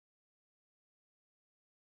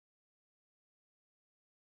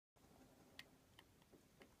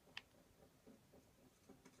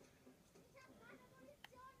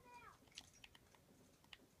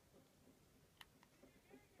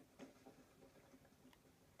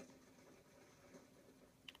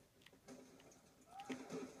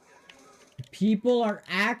People are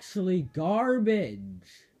actually garbage.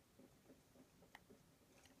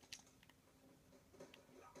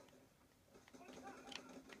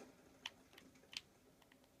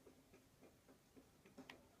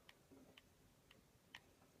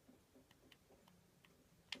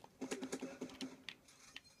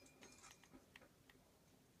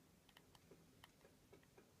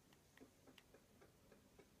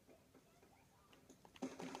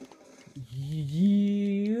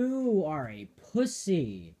 You are a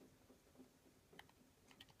pussy.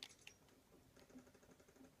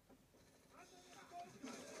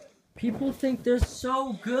 People think they're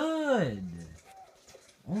so good.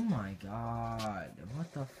 Oh my god.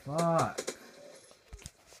 What the fuck?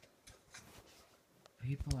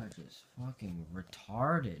 People are just fucking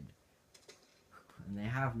retarded. And they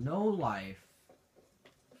have no life.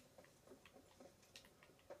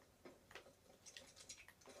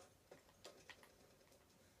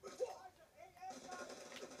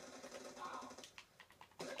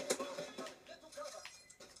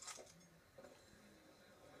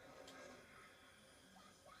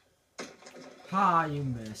 Ha, you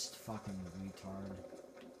missed, fucking retard.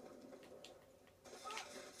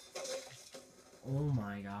 Oh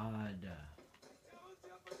my god.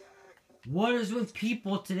 What is with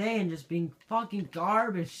people today and just being fucking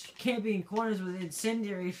garbage? Can't be in corners with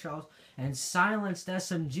incendiary shells and silenced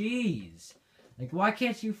SMGs. Like, why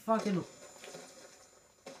can't you fucking...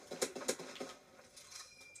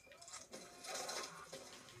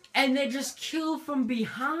 And they just kill from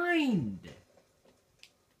behind.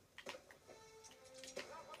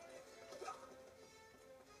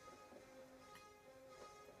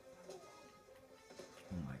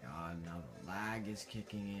 Oh my god, now the lag is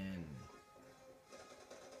kicking in.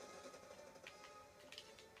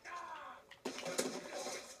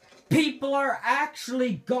 People are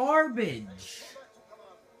actually garbage.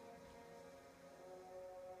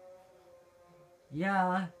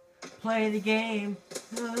 Yeah, play the game.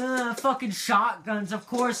 Fucking shotguns, of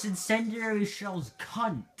course, incendiary shells,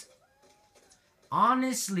 cunt.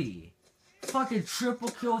 Honestly, fucking triple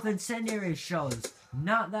kill with incendiary shells,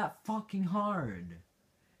 not that fucking hard.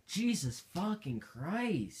 Jesus fucking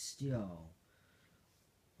Christ, yo.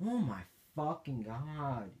 Oh my fucking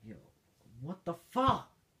god, yo. What the fuck?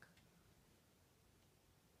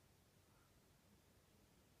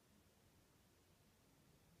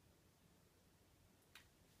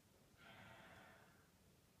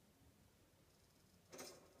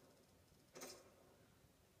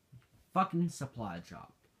 Fucking supply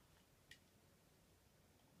drop.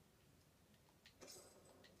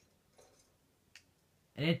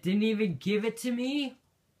 And it didn't even give it to me?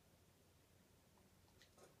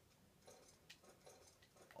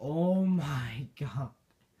 Oh my god.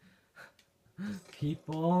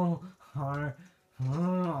 People are...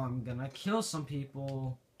 Oh, I'm gonna kill some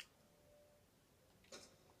people.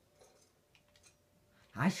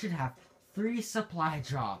 I should have 3 supply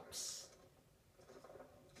drops.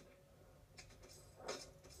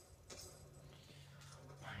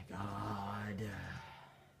 My god.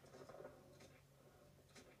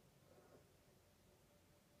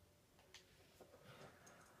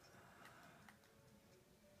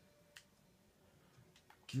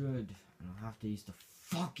 Good. I don't have to use the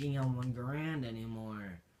fucking M1 Garand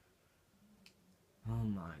anymore. Oh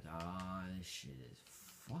my god, this shit is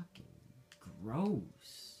fucking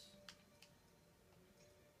gross.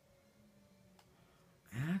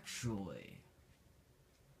 Actually.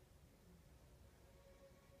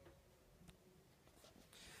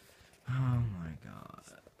 Oh my god.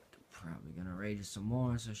 Probably gonna rage some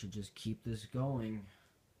more, so I should just keep this going.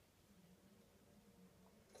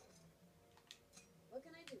 What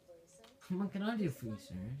can I do for you, sir? What can I do for you,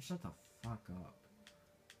 sir? Shut the fuck up.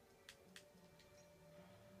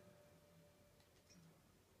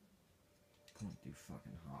 Don't do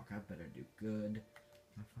fucking Hawk. I better do good.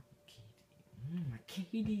 My fucking KD. My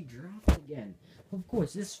KD dropped again. Of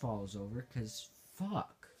course, this falls over, because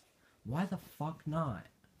fuck. Why the fuck not?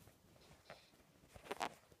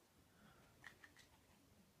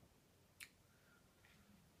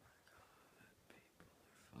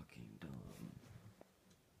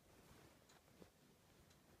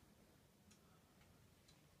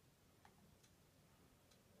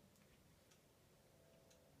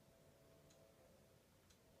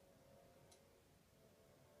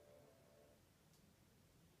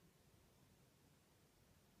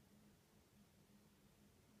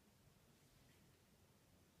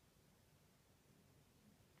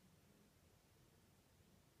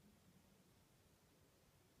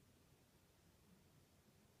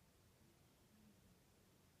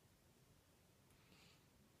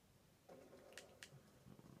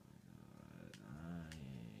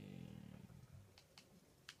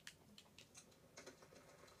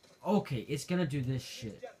 Okay, it's gonna do this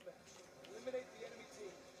shit.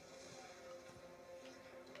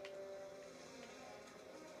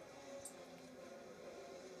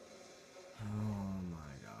 Oh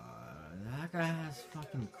my god. That guy has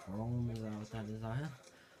fucking chrome. Is that what that is?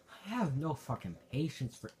 I have no fucking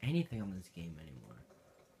patience for anything on this game anymore.